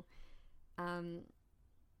general.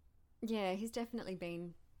 Yeah, he's definitely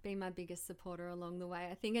been my biggest supporter along the way,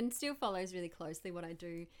 I think, and still follows really closely what I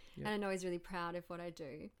do. And I know he's really proud of what I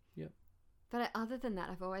do. Yep. But other than that,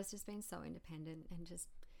 I've always just been so independent and just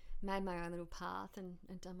made my own little path and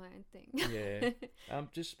done my own thing. Yeah.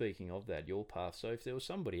 Just speaking of that, your path. So if there was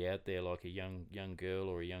somebody out there like a young girl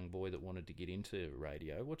or a young boy that wanted to get into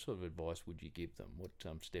radio, what sort of advice would you give them? What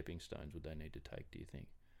stepping stones would they need to take, do you think?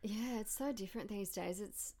 Yeah, it's so different these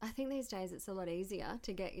days. I think these days it's a lot easier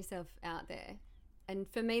to get yourself out there. And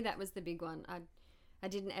for me, that was the big one. I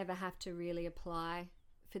didn't ever have to really apply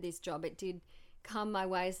for this job. It did come my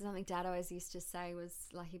way. So something Dad always used to say was,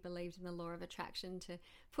 like, he believed in the law of attraction, to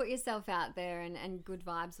put yourself out there and good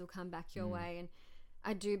vibes will come back your way. And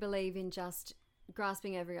I do believe in just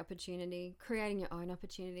grasping every opportunity, creating your own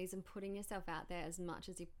opportunities and putting yourself out there as much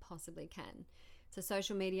as you possibly can. So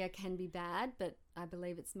social media can be bad, but I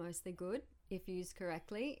believe it's mostly good if used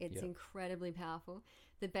correctly. It's incredibly powerful.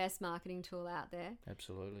 The best marketing tool out there.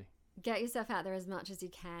 Absolutely. Get yourself out there as much as you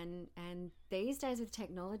can. And these days with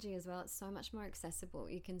technology as well, it's so much more accessible.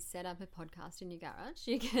 You can set up a podcast in your garage.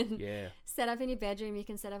 You can set up in your bedroom. You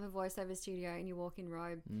can set up a voiceover studio in your walk-in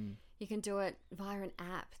robe. You can do it via an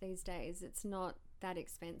app these days. It's not that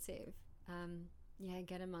expensive.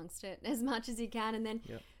 Get amongst it as much as you can, and then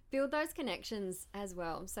build those connections as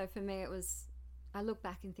well. So for me, I look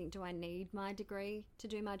back and think, do I need my degree to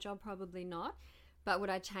do my job? Probably not. But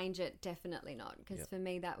would I change it? Definitely not. Because for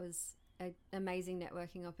me, that was an amazing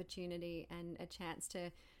networking opportunity and a chance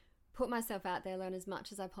to put myself out there, learn as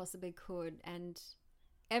much as I possibly could. And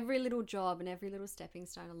every little job and every little stepping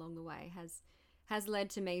stone along the way has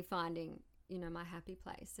led to me finding, my happy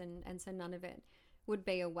place. And so none of it would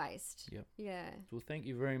be a waste. Yeah. Well, thank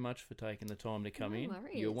you very much for taking the time to come in.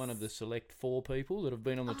 Worries. You're one of the select 4 people that have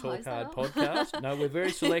been on the Talk Hard podcast. No, we're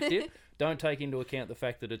very selective. Don't take into account the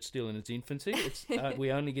fact that it's still in its infancy. It's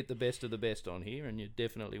we only get the best of the best on here, and you're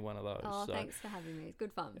definitely one of those. Oh, thanks for having me. It's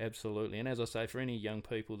good fun. Absolutely. And as I say, for any young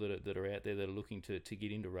people that are out there that are looking to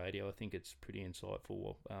get into radio, I think it's pretty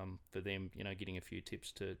insightful for them, getting a few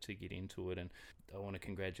tips to get into it. And I want to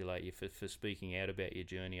congratulate you for speaking out about your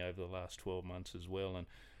journey over the last 12 months as well. And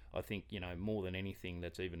I think, more than anything,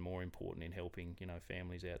 that's even more important in helping,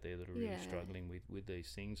 families out there that are really struggling with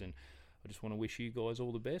these things. And I just want to wish you guys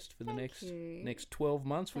all the best for the next 12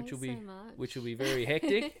 months, which will be very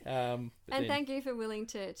hectic. And thank you for willing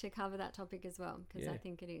to cover that topic as well, because I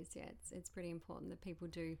think it is. Yeah, it's pretty important that people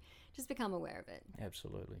do just become aware of it.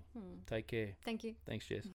 Absolutely. Take care. Thank you. Thanks,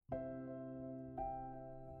 Jess.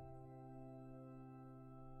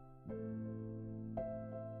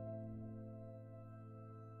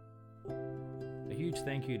 A huge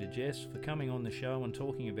thank you to Jess for coming on the show and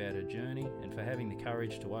talking about her journey, and for having the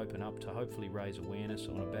courage to open up to hopefully raise awareness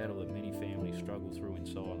on a battle that many families struggle through in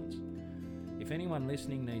silence. If anyone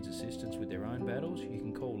listening needs assistance with their own battles, you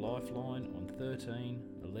can call Lifeline on 13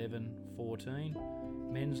 11 14,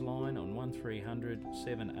 Men's Line on 1300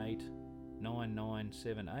 78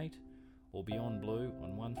 9978, or Beyond Blue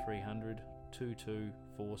on 1300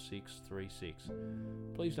 224636.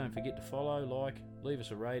 Please don't forget to follow, leave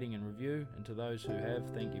us a rating and review, and to those who have,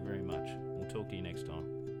 thank you very much. We'll talk to you next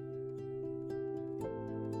time.